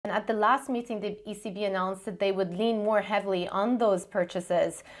At the last meeting, the ECB announced that they would lean more heavily on those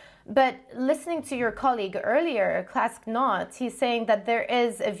purchases. But listening to your colleague earlier, Klaas Knot, he's saying that there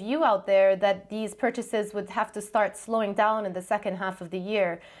is a view out there that these purchases would have to start slowing down in the second half of the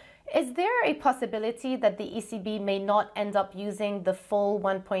year. Is there a possibility that the ECB may not end up using the full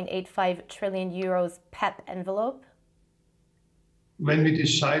 1.85 trillion euros PEP envelope? When we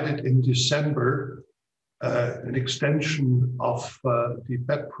decided in December an extension of the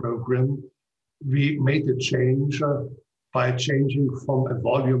PEP program, we made a change by changing from a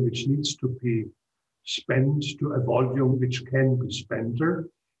volume which needs to be spent to a volume which can be spent,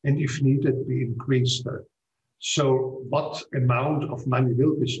 and if needed, be increased. So what amount of money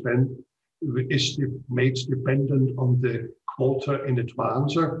will be spent is made dependent on the quarter in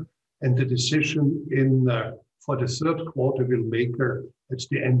advance, and the decision for the third quarter will make at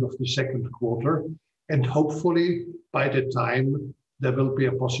the end of the second quarter. And hopefully by the time there will be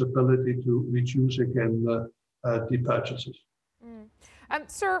a possibility to reduce again the purchases.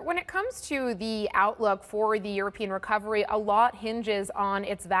 Sir, when it comes to the outlook for the European recovery, a lot hinges on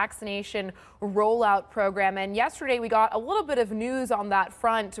its vaccination rollout program. And yesterday we got a little bit of news on that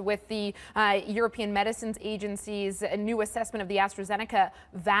front with the European Medicines Agency's new assessment of the AstraZeneca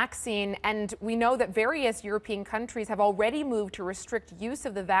vaccine. And we know that various European countries have already moved to restrict use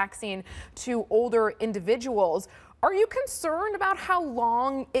of the vaccine to older individuals. Are you concerned about how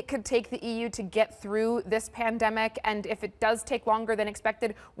long it could take the EU to get through this pandemic? And if it does take longer than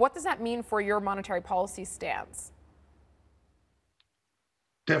expected, what does that mean for your monetary policy stance?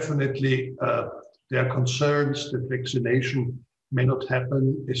 Definitely, there are concerns that vaccination may not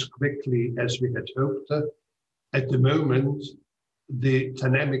happen as quickly as we had hoped. At the moment, the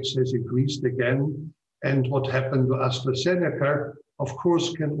dynamics has increased again. And what happened to AstraZeneca, of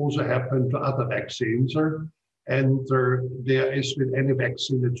course, can also happen to other vaccines. And there is with any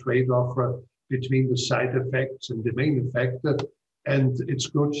vaccine a trade-off between the side effects and the main effect. And it's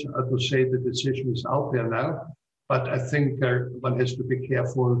good to say the decision is out there now. But I think one has to be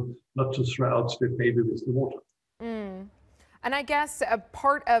careful not to throw out the baby with the water. And I guess a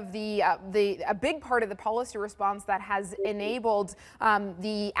part of a big part of the policy response that has enabled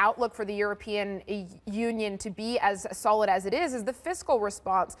the outlook for the European Union to be as solid as it is the fiscal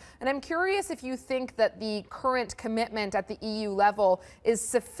response. And I'm curious if you think that the current commitment at the EU level is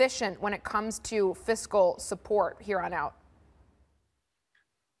sufficient when it comes to fiscal support here on out.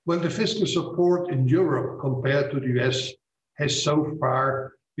 Well, the fiscal support in Europe compared to the US has so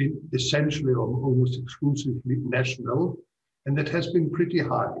far been essentially or almost exclusively national. And it has been pretty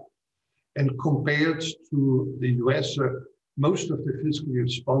high. And compared to the US, most of the fiscal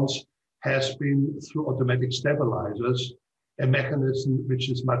response has been through automatic stabilizers, a mechanism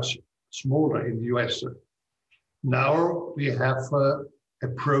which is much smaller in the US. Now we have a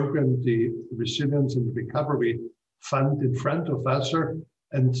program, the Resilience and Recovery Fund in front of us,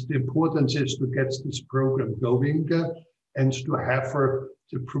 and the importance is to get this program going and to have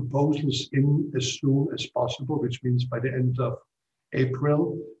the proposals in as soon as possible, which means by the end of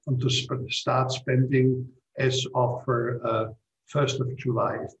April, and to start spending as of 1st of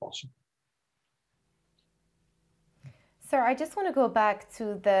July, if possible. Sir, I just want to go back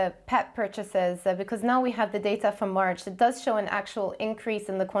to the PEP purchases because now we have the data from March. It does show an actual increase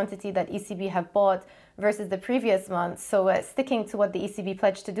in the quantity that ECB have bought versus the previous month. So sticking to what the ECB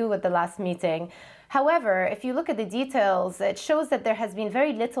pledged to do at the last meeting. However, if you look at the details, it shows that there has been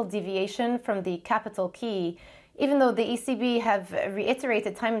very little deviation from the capital key, even though the ECB have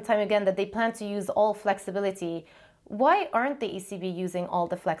reiterated time and time again that they plan to use all flexibility. Why aren't the ECB using all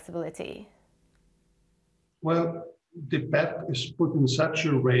the flexibility? Well, the PEP is put in such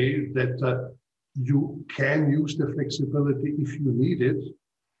a way that you can use the flexibility if you need it.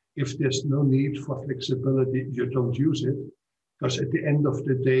 If there's no need for flexibility, you don't use it, because at the end of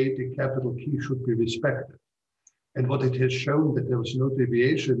the day, the capital key should be respected. And what it has shown that there was no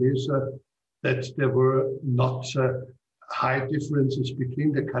deviation is that there were not high differences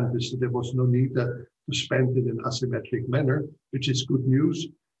between the countries, so there was no need to spend in an asymmetric manner, which is good news,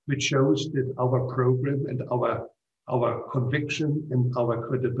 which shows that our program and our conviction and our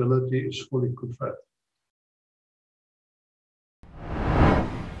credibility is fully confirmed.